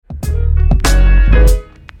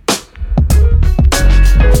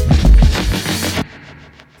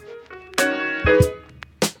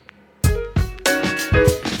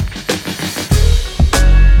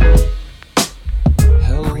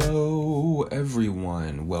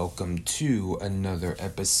everyone. Welcome to another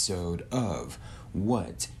episode of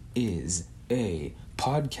What is a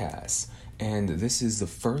Podcast? And this is the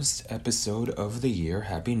first episode of the year.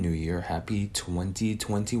 Happy New Year. Happy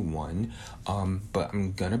 2021. But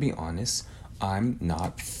I'm gonna be honest, I'm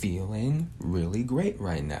not feeling really great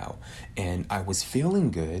right now. And I was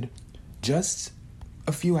feeling good just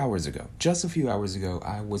a few hours ago.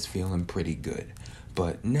 I was feeling pretty good.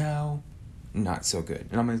 But now, not so good.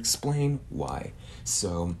 And I'm going to explain why.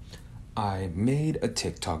 So, I made a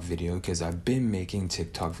TikTok video because I've been making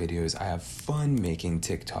TikTok videos. I have fun making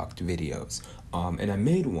TikTok videos. And I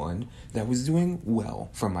made one that was doing well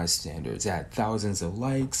for my standards. It had thousands of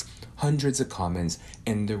likes, hundreds of comments,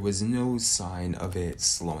 and there was no sign of it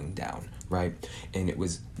slowing down, right? And it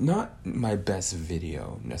was not my best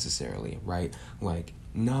video necessarily, right? Like,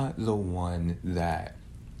 not the one that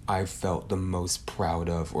I felt the most proud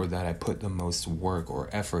of or that I put the most work or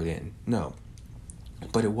effort in. No.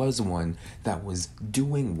 But it was one that was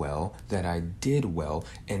doing well, that I did well,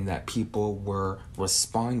 and that people were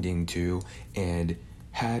responding to and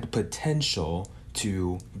had potential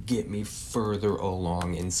to get me further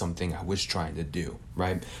along in something I was trying to do,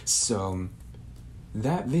 right? So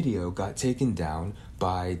that video got taken down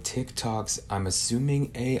by TikTok's, I'm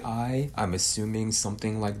assuming AI, I'm assuming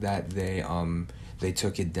something like that. They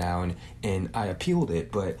took it down and I appealed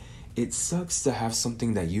it, but it sucks to have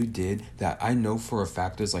something that you did that I know for a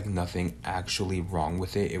fact there's like nothing actually wrong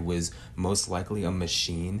with it. It was most likely a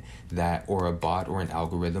machine that, or a bot or an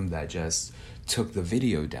algorithm that just took the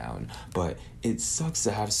video down. But it sucks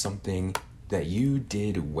to have something that you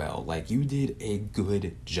did well, like you did a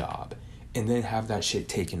good job, and then have that shit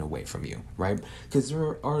taken away from you, right? Because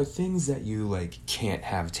there are things that you like can't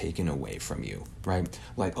have taken away from you, right?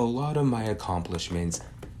 Like a lot of my accomplishments,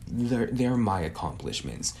 they're my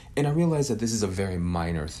accomplishments. And I realize that this is a very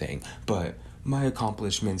minor thing, but my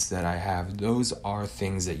accomplishments that I have, those are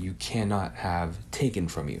things that you cannot have taken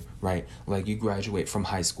from you, right? Like you graduate from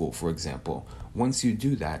high school, for example. Once you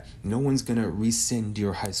do that, no one's gonna rescind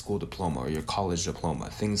your high school diploma or your college diploma,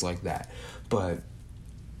 things like that. But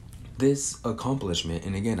this accomplishment,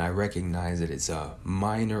 and again, I recognize that it's a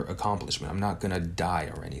minor accomplishment. I'm not gonna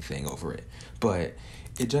die or anything over it, but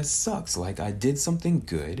it just sucks. Like I did something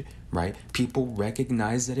good, right? People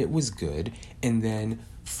recognize that it was good, and then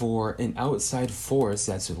for an outside force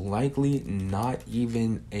that's likely not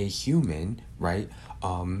even a human, right?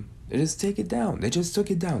 They just take it down. They just took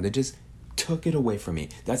it down. They just took it away from me.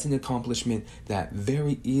 That's an accomplishment that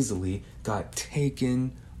very easily got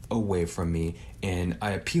taken away from me, and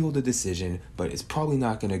I appealed the decision, but it's probably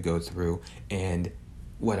not going to go through, and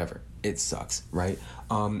whatever, it sucks, right?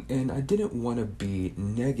 And I didn't want to be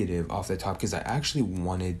negative off the top because I actually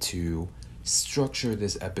wanted to structure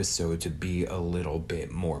this episode to be a little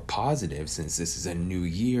bit more positive since this is a new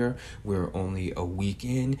year. We're only a week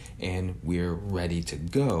in and we're ready to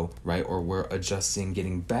go, right? Or we're adjusting,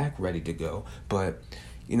 getting back ready to go. But,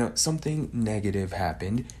 something negative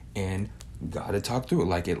happened and gotta talk through it.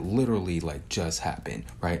 Like it literally like just happened,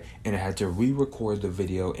 right? And I had to re-record the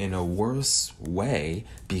video in a worse way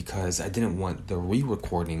because I didn't want the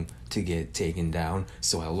re-recording to get taken down.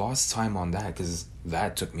 So I lost time on that because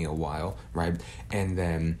that took me a while, right? And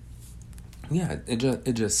then it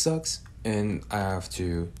just sucks and I have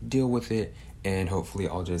to deal with it, and hopefully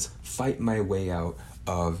I'll just fight my way out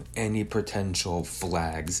of any potential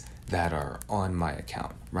flags that are on my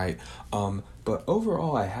account, right? But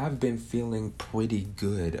overall, I have been feeling pretty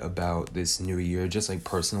good about this new year, just like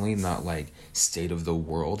personally, not like state of the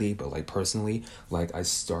worldy, but like personally, like I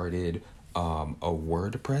started a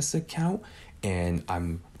WordPress account and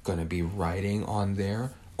I'm gonna be writing on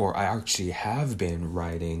there, or I actually have been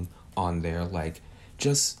writing on there, like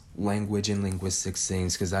just language and linguistics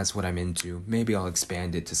things, because that's what I'm into. Maybe I'll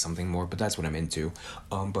expand it to something more, but that's what I'm into.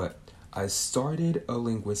 But I started a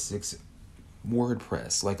linguistics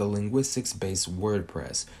WordPress, like a linguistics-based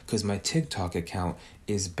WordPress, because my TikTok account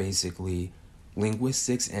is basically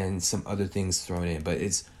linguistics and some other things thrown in, but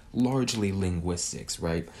it's largely linguistics,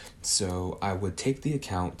 right? So I would take the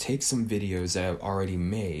account, take some videos that I've already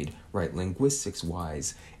made, right,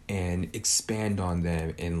 linguistics-wise, and expand on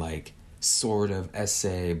them in like sort of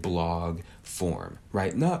essay, blog form,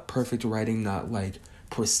 right? Not perfect writing, not like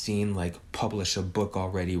pristine, like publish a book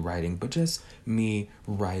already writing, but just me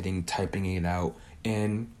writing, typing it out,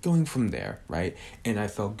 and going from there, right? And I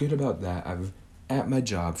felt good about that. I've at my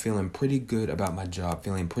job, feeling pretty good about my job,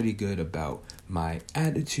 feeling pretty good about my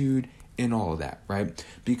attitude and all of that, right?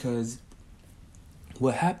 Because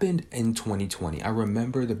what happened in 2020, I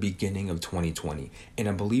remember the beginning of 2020, and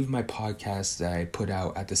I believe my podcast that I put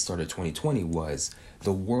out at the start of 2020 was,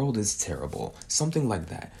 "The world is terrible." Something like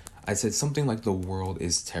that. I said something like the world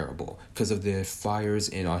is terrible because of the fires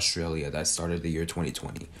in Australia that started the year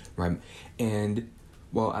 2020, right? And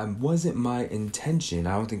well, it wasn't my intention,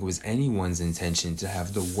 I don't think it was anyone's intention to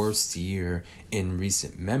have the worst year in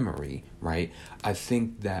recent memory, right? I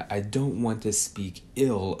think that I don't want to speak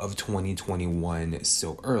ill of 2021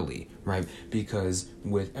 so early, right? Because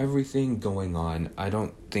with everything going on, I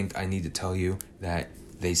don't think I need to tell you that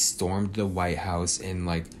they stormed the White House and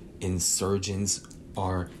like insurgents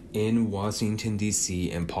are in Washington,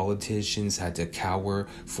 D.C., and politicians had to cower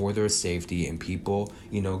for their safety, and people,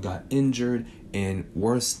 got injured and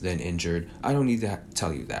worse than injured. I don't need to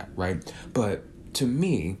tell you that, right? But to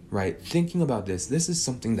me, right, thinking about this is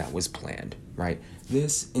something that was planned, right?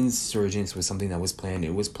 This insurgence was something that was planned.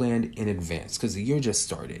 It was planned in advance because the year just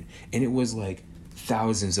started, and it was like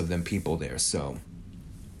thousands of them people there. So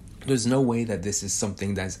there's no way that this is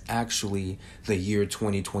something that's actually the year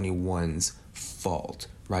 2021's fault,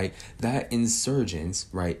 right? That insurgence,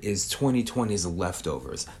 right, is 2020's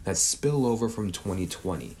leftovers, that spill over from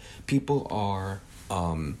 2020. People are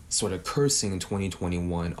sort of cursing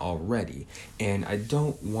 2021 already, and I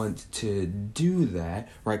don't want to do that,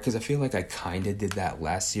 right? Because I feel like I kind of did that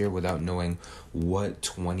last year without knowing what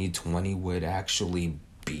 2020 would actually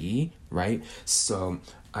be, right? So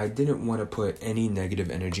I didn't want to put any negative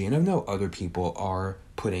energy, and I know other people are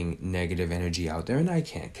putting negative energy out there, and I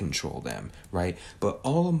can't control them, right? But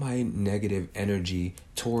all of my negative energy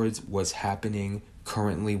towards what's happening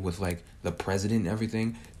currently with like the president and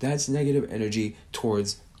everything, that's negative energy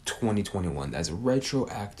towards 2021. That's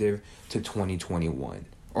retroactive to 2021.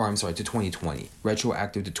 Or I'm sorry, to 2020.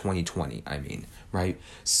 Retroactive to 2020, I mean, right?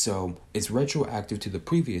 So it's retroactive to the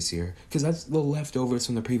previous year because that's the leftovers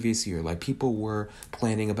from the previous year. Like people were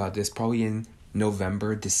planning about this probably in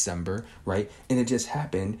November, December, right? And it just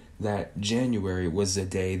happened that January was the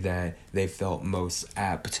day that they felt most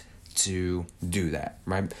apt to do that,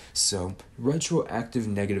 right? So retroactive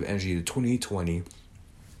negative energy to 2020,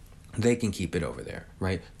 they can keep it over there,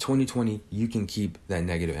 right? 2020, you can keep that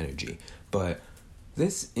negative energy. But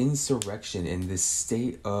this insurrection in this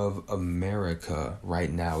state of America right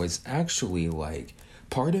now is actually like,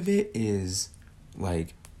 part of it is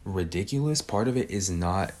like ridiculous. Part of it is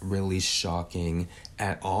not really shocking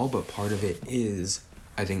at all, but part of it is,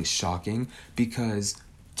 I think, shocking because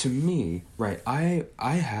to me, right, I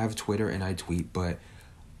have Twitter and I tweet, but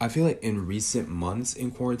I feel like in recent months in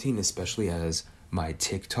quarantine, especially as my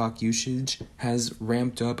TikTok usage has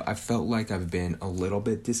ramped up, I felt like I've been a little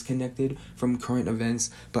bit disconnected from current events,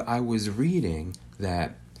 but I was reading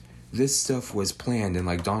that this stuff was planned and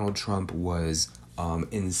like Donald Trump was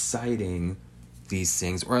inciting these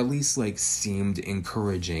things, or at least like seemed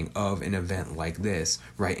encouraging of an event like this,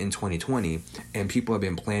 right, in 2020, and people have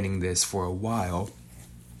been planning this for a while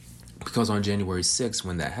because on January 6th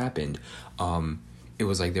when that happened, it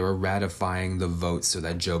was like they were ratifying the vote so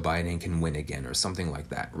that Joe Biden can win again or something like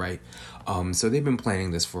that, right? So they've been planning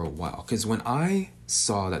this for a while. Because when I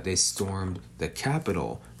saw that they stormed the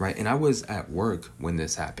Capitol, right, and I was at work when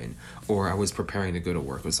this happened, or I was preparing to go to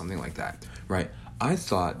work or something like that, right, I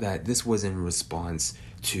thought that this was in response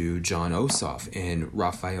to Jon Ossoff and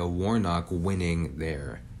Raphael Warnock winning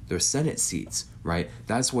their Senate seats, right?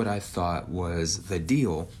 That's what I thought was the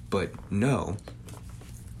deal, but no.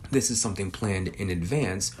 This is something planned in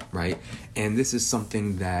advance, right? And this is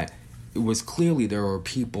something that it was clearly there were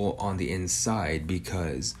people on the inside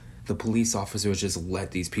because the police officers just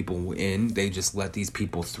let these people in. They just let these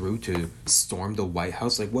people through to storm the White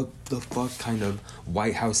House. Like, what the fuck kind of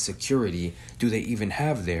White House security do they even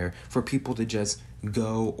have there for people to just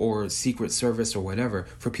go, or Secret Service or whatever,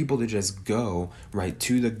 for people to just go, right,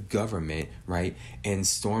 to the government, right, and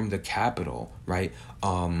storm the Capitol, right?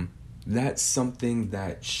 That's something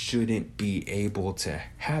that shouldn't be able to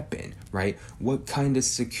happen, right? What kind of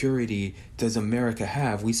security does America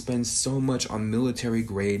have? We spend so much on military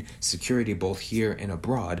grade security both here and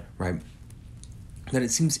abroad, right? That it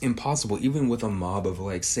seems impossible, even with a mob of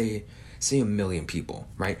like, say 1 million people,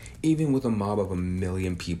 right? Even with a mob of 1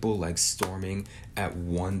 million people like storming at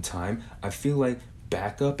one time, I feel like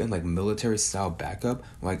backup and like military style backup,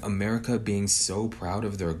 like America being so proud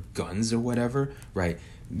of their guns or whatever, right?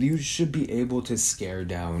 You should be able to scare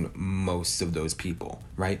down most of those people,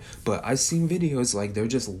 right? But I've seen videos like they're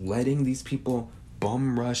just letting these people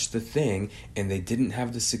bum rush the thing and they didn't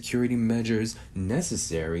have the security measures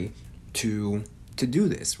necessary to do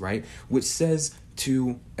this, right? Which says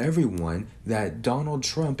to everyone that Donald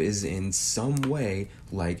Trump is in some way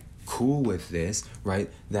like cool with this, right?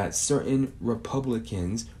 That certain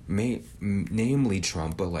Republicans, namely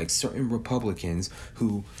Trump, but like certain Republicans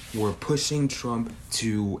who were pushing Trump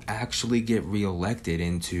to actually get reelected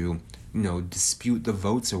and to, dispute the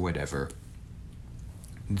votes or whatever.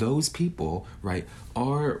 Those people, right,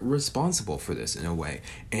 are responsible for this in a way.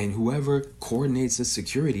 And whoever coordinates the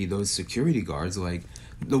security, those security guards, like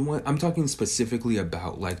the one I'm talking specifically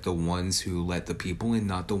about, like the ones who let the people in,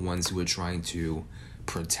 not the ones who are trying to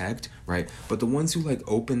protect, right? But the ones who like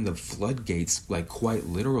open the floodgates, like quite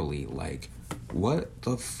literally, like what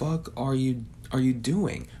the fuck are you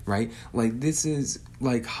doing, right? Like this is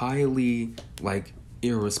like highly like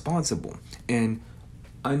irresponsible. And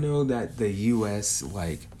I know that the US,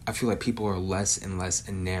 like, I feel like people are less and less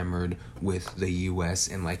enamored with the US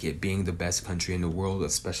and like it being the best country in the world,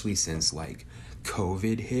 especially since like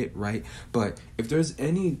COVID hit, right? But if there's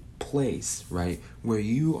any place, right, where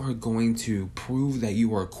you are going to prove that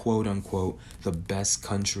you are quote unquote the best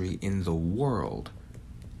country in the world,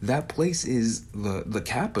 that place is the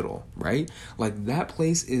capital, right? Like that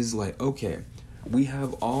place is like, okay, we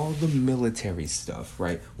have all the military stuff,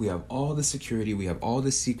 right? We have all the security, we have all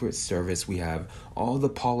the Secret Service, we have all the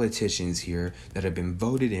politicians here that have been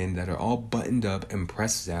voted in, that are all buttoned up and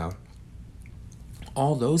pressed out.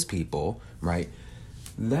 All those people, right?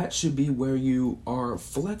 That should be where you are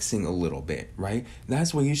flexing a little bit, right?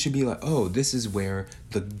 That's where you should be like, oh, this is where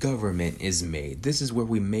the government is made. This is where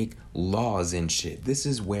we make laws and shit. This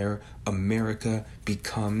is where America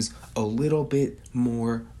becomes a little bit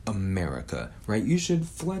more America, right? You should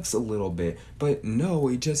flex a little bit. But no,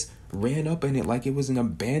 it just ran up in it like it was an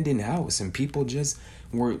abandoned house and people just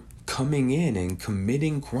were coming in and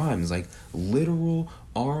committing crimes, like literal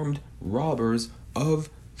armed robbers of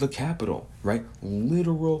the Capitol, right?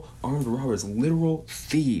 Literal armed robbers, literal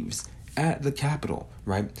thieves at the Capitol,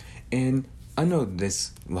 right? And I know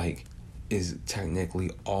this, like, is technically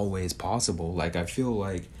always possible. Like, I feel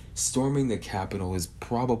like storming the Capitol is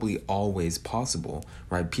probably always possible,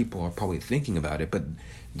 right? People are probably thinking about it, but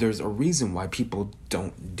there's a reason why people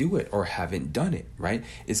don't do it or haven't done it, right?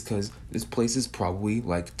 It's because this place is probably,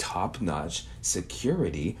 like, top-notch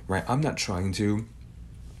security, right? I'm not trying to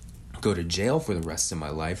go to jail for the rest of my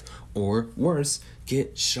life, or worse,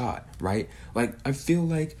 get shot, right? Like, I feel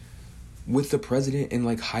like with the president and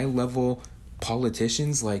like high level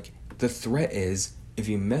politicians, like the threat is if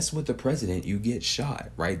you mess with the president, you get shot,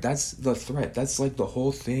 right? That's the threat. That's like the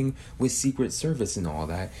whole thing with Secret Service and all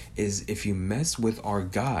that, is if you mess with our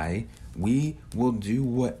guy, we will do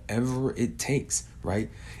whatever it takes, right?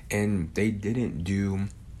 And they didn't do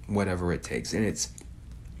whatever it takes. And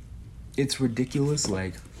it's ridiculous.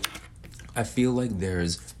 Like, I feel like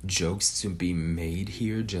there's jokes to be made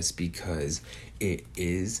here just because it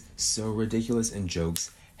is so ridiculous, and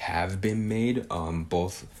jokes have been made,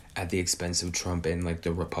 both at the expense of Trump and like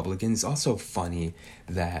the Republicans. It's also funny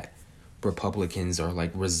that Republicans are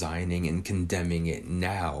like resigning and condemning it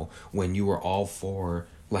now when you were all for,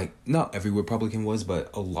 like, not every Republican was, but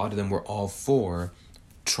a lot of them were all for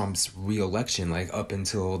Trump's re-election, like up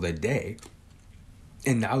until the day.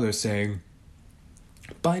 And now they're saying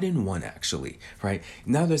Biden won, actually, right?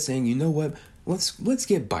 Now they're saying, you know what? Let's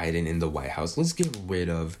get Biden in the White House. Let's get rid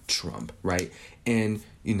of Trump, right? And,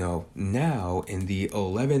 now in the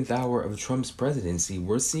 11th hour of Trump's presidency,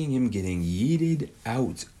 we're seeing him getting yeeted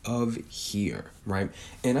out of here, right?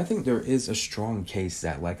 And I think there is a strong case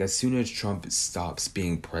that, like, as soon as Trump stops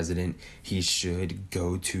being president, he should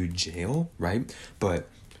go to jail, right? But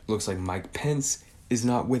looks like Mike Pence is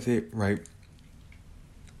not with it, right?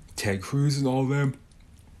 Ted Cruz and all of them.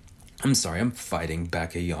 I'm sorry, I'm fighting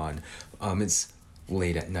back a yawn. It's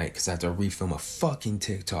late at night because I have to refilm a fucking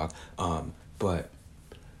TikTok. But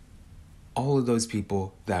all of those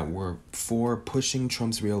people that were for pushing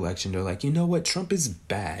Trump's re-election, they're like, you know what? Trump is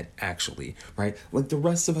bad, actually, right? Like, the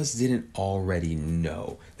rest of us didn't already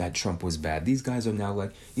know that Trump was bad. These guys are now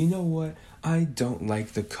like, you know what? I don't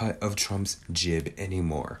like the cut of Trump's jib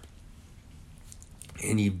anymore.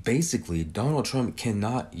 And Donald Trump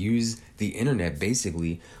cannot use the internet,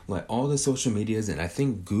 basically, like all the social medias, and I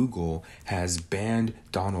think Google has banned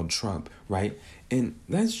Donald Trump, right? And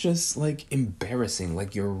that's just, like, embarrassing.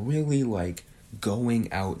 Like, you're really, like,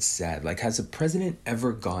 going out sad. Like, has a president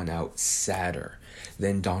ever gone out sadder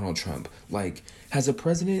than Donald Trump? Like, has a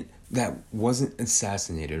president that wasn't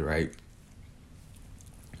assassinated, right?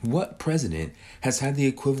 What president has had the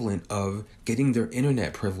equivalent of getting their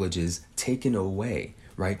internet privileges taken away,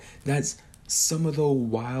 right? That's some of the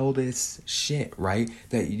wildest shit, right?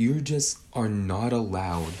 That you just are not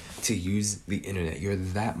allowed to use the internet. You're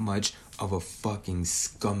that much of a fucking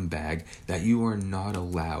scumbag that you are not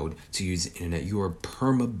allowed to use the internet. You are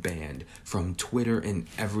perma-banned from Twitter and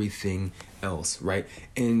everything else, right?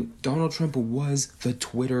 And Donald Trump was the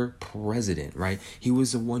Twitter president, right? He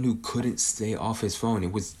was the one who couldn't stay off his phone.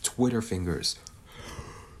 It was Twitter fingers.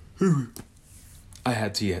 I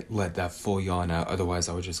had to let that full yawn out, otherwise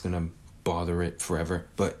I was just gonna bother it forever.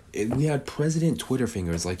 But we had President Twitter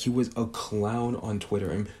fingers. Like, he was a clown on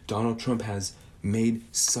Twitter, and Donald Trump has made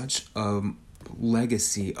such a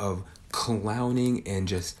legacy of clowning and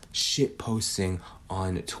just shit posting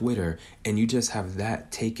on Twitter, and you just have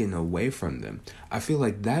that taken away from them. I feel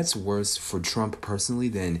like that's worse for Trump personally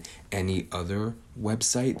than any other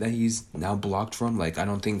website that he's now blocked from. Like, I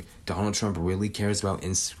don't think Donald Trump really cares about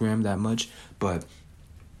Instagram that much, but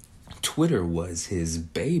Twitter was his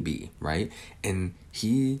baby, right? And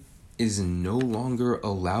he is no longer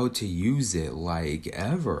allowed to use it like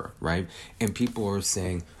ever, right? And people are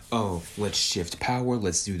saying, oh, let's shift power,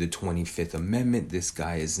 let's do the 25th Amendment. This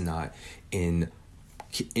guy is not in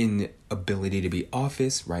ability to be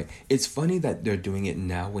office, right? It's funny that they're doing it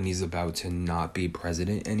now when he's about to not be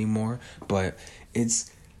president anymore, but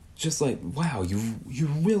it's just like, wow, you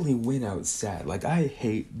really went out sad. Like, I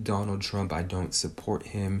hate Donald Trump. I don't support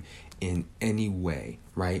him in any way,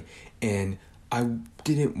 right? And I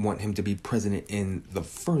didn't want him to be president in the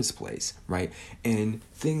first place, right? And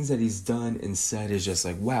things that he's done and said is just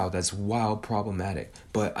like, wow, that's wild problematic.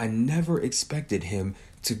 But I never expected him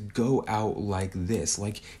to go out like this.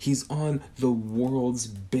 Like, he's on the world's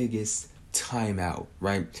biggest timeout,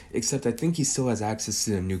 right? Except I think he still has access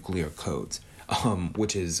to the nuclear codes,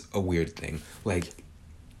 which is a weird thing. Like,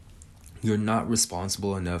 you're not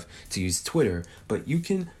responsible enough to use Twitter, but you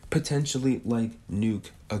can potentially, like,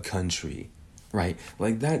 nuke a country, right?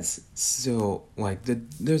 Like, that's still, like,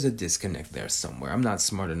 there's a disconnect there somewhere. I'm not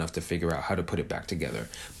smart enough to figure out how to put it back together,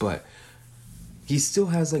 but he still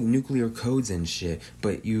has, like, nuclear codes and shit,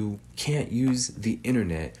 but you can't use the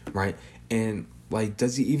internet, right? And, like,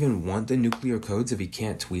 does he even want the nuclear codes if he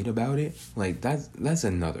can't tweet about it? Like, that's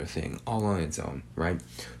another thing all on its own, right?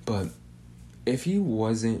 But if he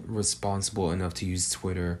wasn't responsible enough to use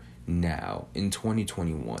Twitter now in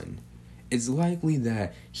 2021, it's likely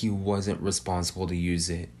that he wasn't responsible to use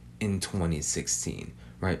it in 2016,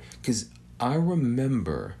 right? Because I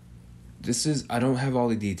remember, I don't have all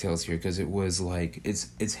the details here because it was like,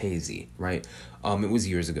 it's hazy, right? It was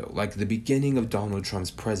years ago, like the beginning of Donald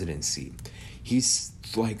Trump's presidency. He's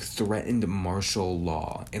like threatened martial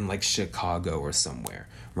law in like Chicago or somewhere,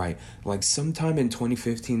 right? Like sometime in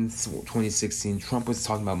 2015, 2016, Trump was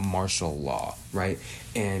talking about martial law, right?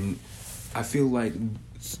 And I feel like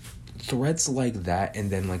threats like that,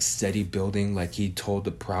 and then like steady building, like he told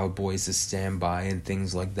the Proud Boys to stand by and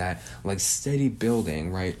things like that, like steady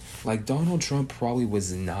building, right? Like Donald Trump probably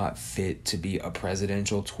was not fit to be a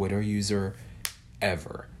presidential Twitter user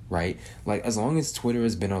ever, right? Like, as long as Twitter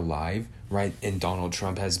has been alive, right, and Donald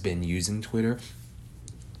Trump has been using Twitter,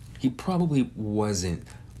 he probably wasn't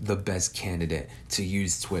the best candidate to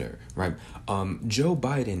use Twitter, right? Joe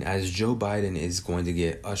Biden is going to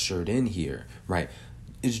get ushered in here, right?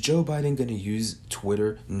 Is Joe Biden going to use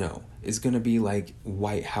Twitter? No. It's going to be like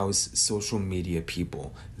White House social media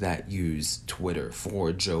people that use Twitter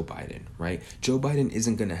for Joe Biden, right? Joe Biden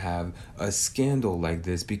isn't going to have a scandal like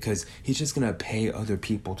this because he's just going to pay other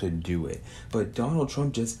people to do it. But Donald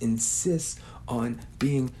Trump just insists on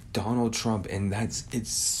being Donald Trump, and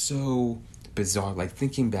it's so bizarre. Like,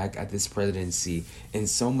 thinking back at this presidency and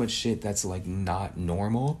so much shit that's like not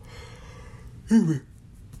normal.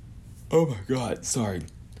 Oh my God, sorry.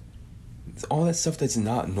 All that stuff that's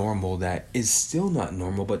not normal, that is still not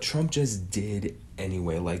normal, but Trump just did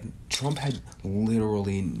anyway. Like, Trump had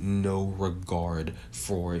literally no regard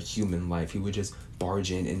for human life. He would just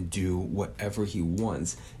barge in and do whatever he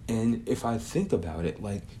wants. And if I think about it,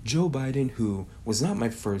 like, Joe Biden, who was not my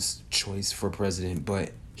first choice for president,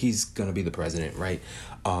 but he's gonna be the president, right?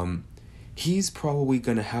 He's probably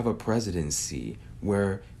gonna have a presidency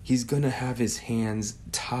where he's gonna have his hands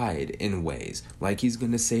tied in ways. Like, he's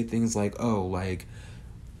gonna say things like, oh, like,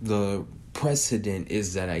 the precedent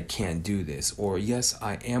is that I can't do this. Or, yes,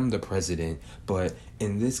 I am the president, but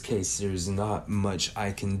in this case, there's not much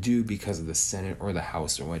I can do because of the Senate or the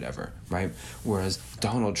House or whatever, right? Whereas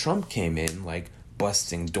Donald Trump came in, like,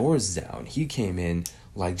 busting doors down. He came in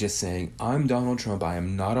like just saying, I'm Donald Trump, I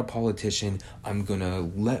am not a politician, I'm gonna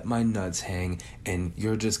let my nuts hang, and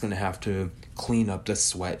you're just gonna have to clean up the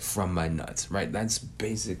sweat from my nuts, right? That's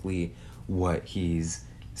basically what he's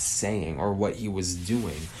saying or what he was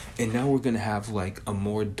doing. And now we're going to have like a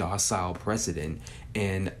more docile president.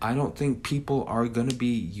 And I don't think people are going to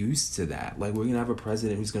be used to that. Like, we're going to have a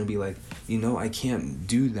president who's going to be like, I can't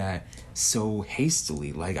do that so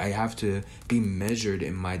hastily. Like, I have to be measured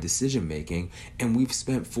in my decision making. And we've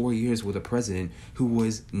spent 4 years with a president who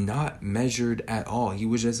was not measured at all. He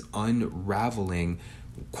was just unraveling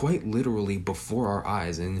quite literally before our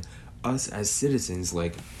eyes. And us as citizens,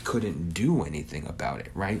 like, couldn't do anything about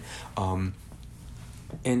it, right?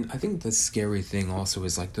 And I think the scary thing also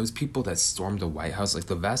is, like, those people that stormed the White House, like,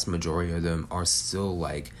 the vast majority of them are still,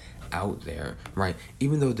 like, out there, right?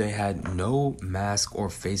 Even though they had no mask or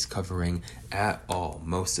face covering at all,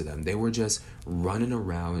 most of them. They were just running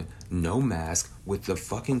around, no mask, with the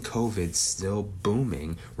fucking COVID still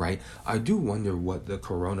booming, right? I do wonder what the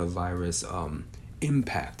coronavirus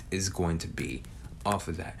impact is going to be off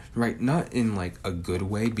of that, right? Not in, like, a good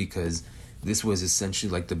way, because this was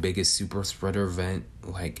essentially like the biggest super spreader event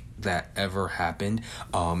like that ever happened.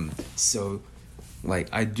 So like,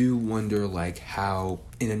 I do wonder, like, how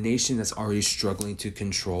in a nation that's already struggling to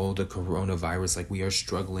control the coronavirus, like, we are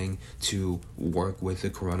struggling to work with the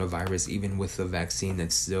coronavirus, even with the vaccine,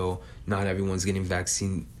 that's still not everyone's getting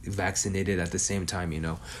vaccinated at the same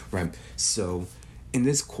time, right? So in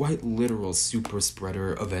this quite literal super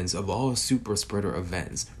spreader events of all super spreader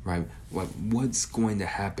events, right? Like, what's going to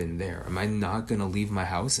happen there? Am I not going to leave my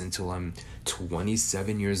house until I'm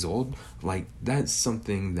 27 years old? Like, that's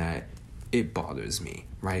something that it bothers me,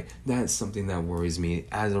 right? That's something that worries me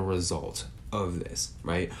as a result of this,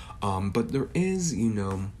 right? But there is,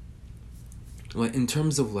 like, in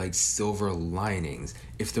terms of like silver linings,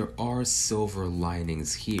 if there are silver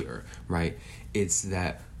linings here, right? It's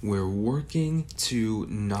that we're working to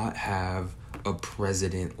not have a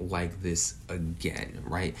president like this again,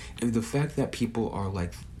 right? And the fact that people are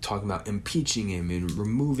like talking about impeaching him and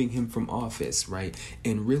removing him from office, right?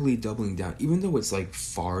 And really doubling down, even though it's like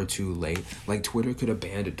far too late. Like, Twitter could have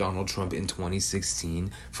banned Donald Trump in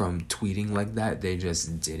 2016 from tweeting like that. They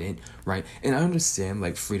just didn't, right? And I understand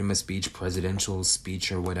like freedom of speech, presidential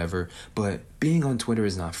speech or whatever, but being on Twitter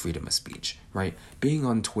is not freedom of speech, right? Being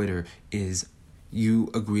on Twitter is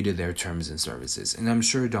you agree to their terms and services. And I'm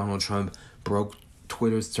sure Donald Trump broke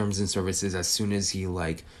Twitter's terms and services as soon as he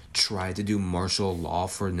like tried to do martial law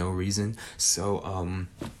for no reason. So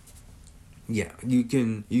yeah,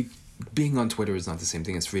 being on Twitter is not the same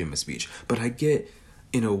thing as freedom of speech. But I get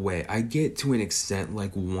to an extent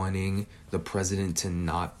like wanting the president to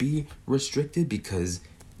not be restricted because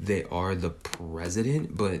they are the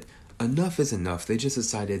president, but enough is enough. They just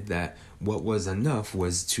decided that what was enough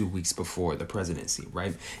was 2 weeks before the presidency,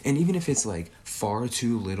 right? And even if it's like far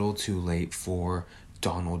too little too late for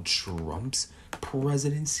Donald Trump's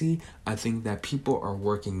presidency, I think that people are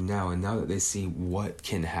working now, and now that they see what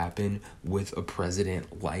can happen with a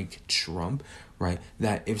president like Trump, right,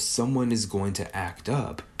 that if someone is going to act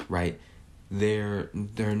up, right, they're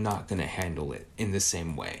not going to handle it in the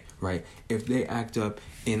same way, right? If they act up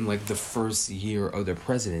in like the first year of their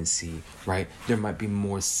presidency, right, there might be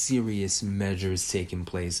more serious measures taking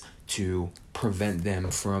place to prevent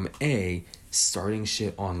them from A, starting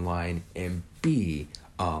shit online, and B,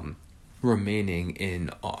 remaining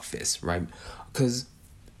in office, right? Because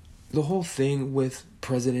the whole thing with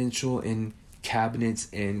presidential and cabinets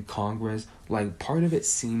and Congress, like, part of it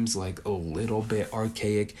seems like a little bit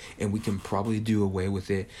archaic and we can probably do away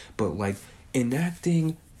with it, but like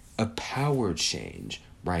enacting a power change,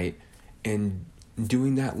 right, and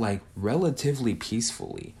doing that like relatively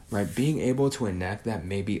peacefully, right, being able to enact that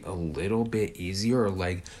maybe a little bit easier, or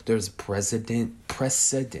like there's precedent,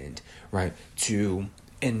 right, to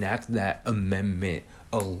enact that amendment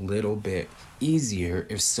a little bit easier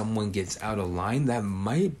if someone gets out of line. That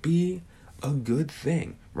might be a good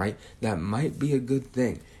thing, right? That might be a good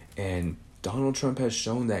thing. And Donald Trump has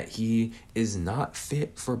shown that he is not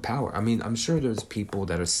fit for power. I mean, I'm sure there's people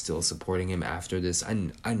that are still supporting him after this.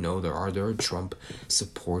 I know there are Trump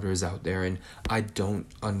supporters out there, and I don't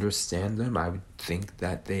understand them. I would think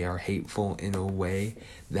that they are hateful in a way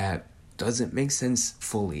that doesn't make sense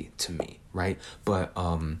fully to me, right? But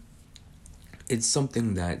it's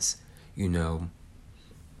something that's,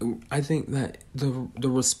 I think that the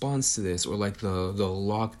response to this, or like the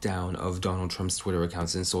lockdown of Donald Trump's Twitter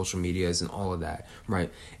accounts and social medias and all of that,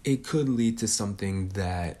 right, it could lead to something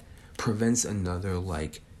that prevents another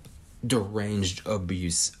like deranged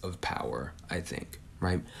abuse of power, I think,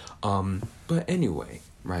 right? But anyway,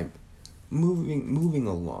 right, moving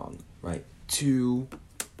along, right, to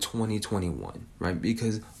 2021, right?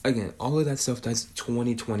 Because again, all of that stuff, that's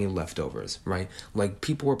 2020 leftovers, right? Like,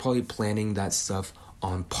 people were probably planning that stuff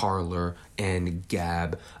on Parler and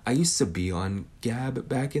Gab. I used to be on Gab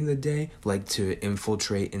back in the day, like to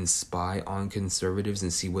infiltrate and spy on conservatives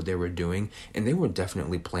and see what they were doing. And they were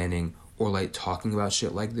definitely planning or like talking about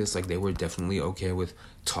shit like this. Like they were definitely okay with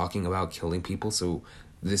talking about killing people. So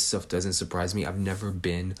this stuff doesn't surprise me. I've never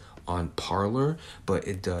been on Parler, but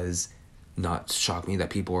it does not shock me that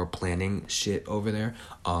people are planning shit over there.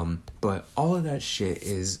 But all of that shit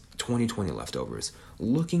is 2020 leftovers.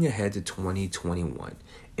 Looking ahead to 2021,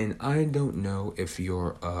 and I don't know if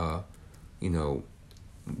you're a,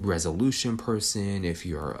 resolution person, if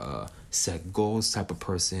you're a set goals type of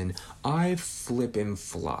person. I flip and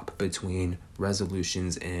flop between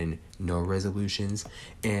resolutions and no resolutions,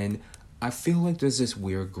 and I feel like there's this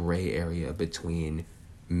weird gray area between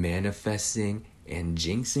manifesting and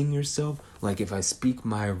jinxing yourself. Like if I speak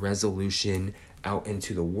my resolution out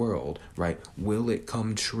into the world, right, will it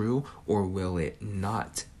come true or will it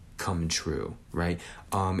not come true, right?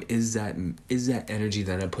 Is that energy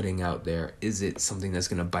that I'm putting out there, is it something that's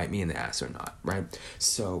gonna bite me in the ass or not, right?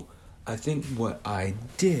 So I think what I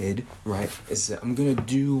did, right, is that I'm gonna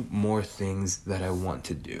do more things that I want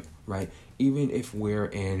to do, right? Even if we're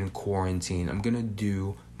in quarantine, I'm gonna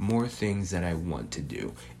do more things that I want to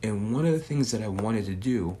do. And one of the things that I wanted to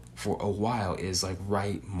do for a while is like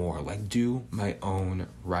write more, like do my own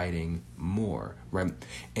writing more, right?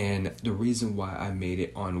 And the reason why I made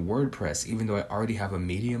it on WordPress, even though I already have a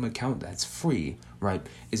Medium account that's free, right,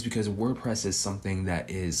 is because WordPress is something that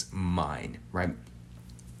is mine, right?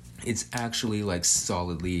 It's actually like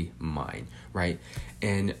solidly mine, right?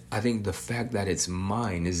 And I think the fact that it's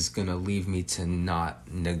mine is gonna leave me to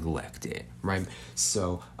not neglect it, right?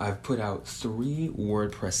 So I've put out 3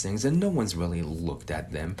 WordPress things and no one's really looked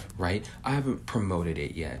at them, right? I haven't promoted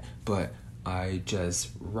it yet, but I just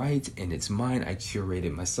write and it's mine. I curate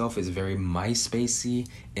it myself. It's very MySpace-y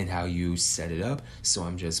in how you set it up. So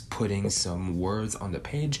I'm just putting some words on the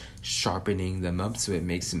page, sharpening them up so it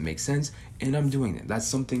makes sense. And I'm doing it. That's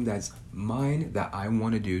something that's mine that I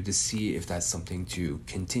want to do to see if that's something to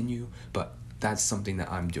continue. But that's something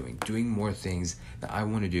that I'm doing more things that I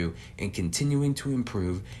want to do and continuing to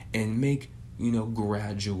improve and make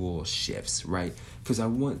gradual shifts, right? Because I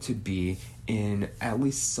want to be in at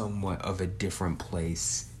least somewhat of a different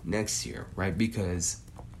place next year, right? Because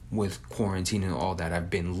with quarantine and all that, I've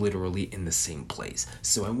been literally in the same place.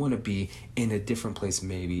 So I want to be in a different place,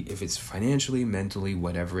 maybe if it's financially, mentally,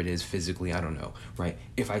 whatever it is, physically, I don't know, right?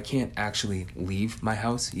 If I can't actually leave my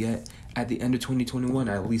house yet, at the end of 2021,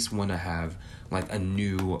 I at least want to have like a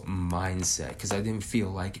new mindset, because I didn't feel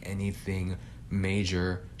like anything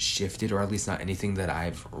major shifted, or at least not anything that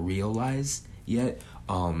I've realized yet.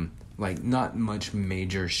 Like not much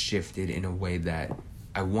major shifted in a way that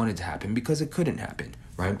I wanted to happen, because it couldn't happen,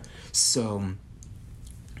 right? So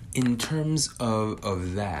in terms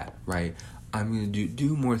of that, right, I'm gonna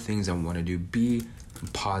do more things I want to do, be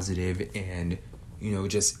positive, and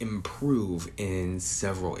just improve in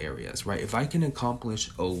several areas, right? If I can accomplish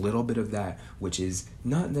a little bit of that, which is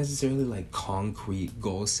not necessarily like concrete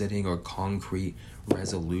goal setting or concrete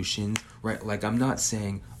resolutions, right? Like I'm not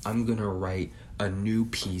saying I'm gonna write a new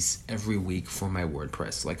piece every week for my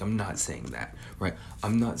WordPress. Like I'm not saying that, right?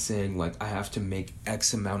 I'm not saying like I have to make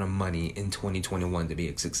X amount of money in 2021 to be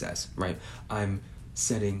a success, right? I'm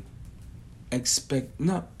setting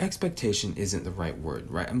expectation isn't the right word,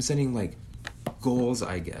 right? I'm setting like goals,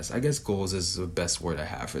 I guess goals is the best word I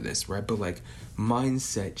have for this, right? But like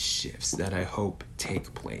mindset shifts that I hope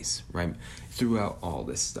take place, right, throughout all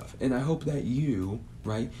this stuff. And I hope that you,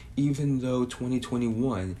 right, even though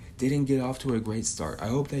 2021 didn't get off to a great start, I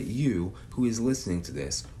hope that you who is listening to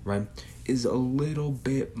this, right, is a little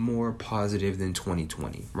bit more positive than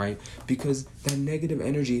 2020, right? Because that negative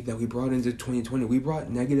energy that we brought into 2020, we brought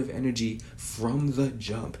negative energy from the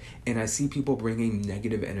jump. And I see people bringing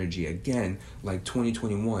negative energy again, like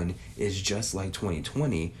 2021 is just like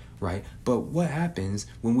 2020, right? But what happens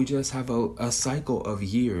when we just have a cycle of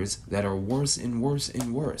years that are worse and worse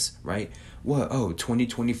and worse, right?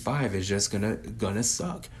 2025 is just gonna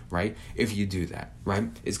suck, right? If you do that, right?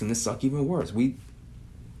 It's gonna suck even worse.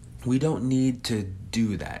 We don't need to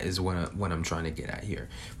do that, is what I'm trying to get at here,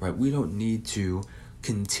 right? We don't need to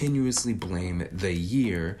continuously blame the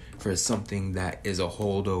year for something that is a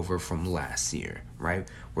holdover from last year, right?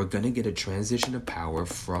 We're going to get a transition of power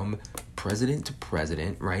from president to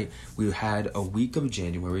president, right? We had a week of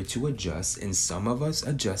January to adjust, and some of us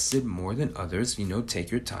adjusted more than others.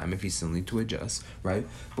 Take your time if you still need to adjust, right?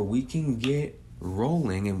 But we can get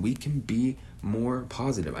rolling and we can be more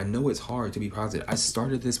positive. I know it's hard to be positive. I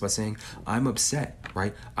started this by saying I'm upset,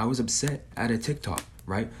 right? I was upset at a TikTok,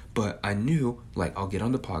 right? But I knew, like, I'll get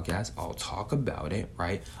on the podcast, I'll talk about it,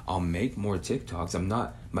 right? I'll make more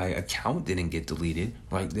TikToks. My account didn't get deleted,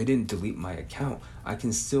 like, they didn't delete my account. I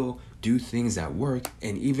can still do things at work,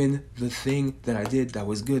 and even the thing that I did that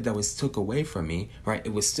was good, that was took away from me, right?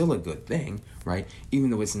 It was still a good thing, right? Even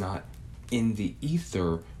though it's not in the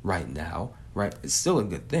ether right now, right? It's still a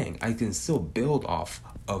good thing. I can still build off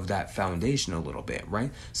of that foundation a little bit,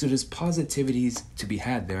 right? So there's positivities to be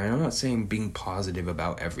had there, and I'm not saying being positive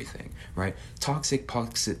about everything, right? Toxic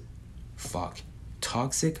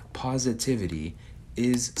positivity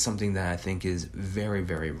is something that I think is very,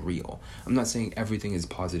 very real. I'm not saying everything is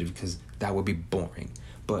positive because that would be boring,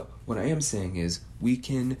 but what I am saying is we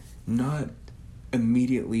can not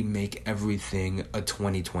immediately make everything a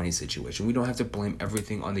 2020 situation. We don't have to blame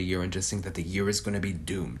everything on the year and just think that the year is going to be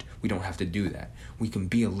doomed. We don't have to do that. We can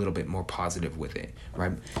be a little bit more positive with it,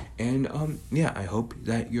 right? And I hope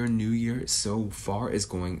that your new year so far is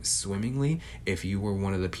going swimmingly. If you were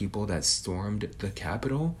one of the people that stormed the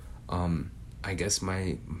Capitol, I guess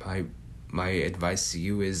my advice to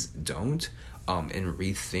you is don't and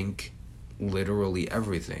rethink literally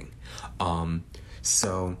everything.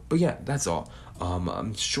 But yeah, that's all.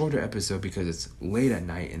 Shorter episode because it's late at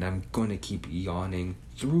night and I'm going to keep yawning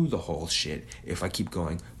through the whole shit if I keep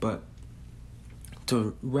going. But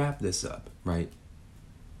to wrap this up, right?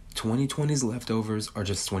 2020's leftovers are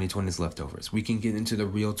just 2020's leftovers. We can get into the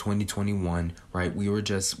real 2021, right? We're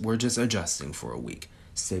just adjusting for a week.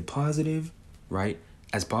 Stay positive, right?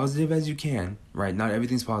 As positive as you can, right? Not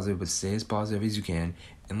everything's positive, but stay as positive as you can.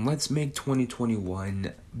 And let's make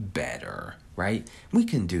 2021 better, right? We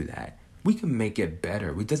can do that. We can make it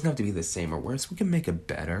better. It doesn't have to be the same or worse. We can make it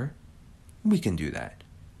better. We can do that.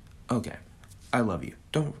 Okay. I love you.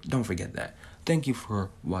 Don't forget that. Thank you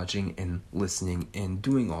for watching and listening and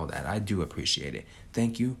doing all that. I do appreciate it.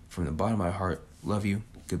 Thank you from the bottom of my heart. Love you.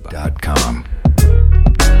 Goodbye. .com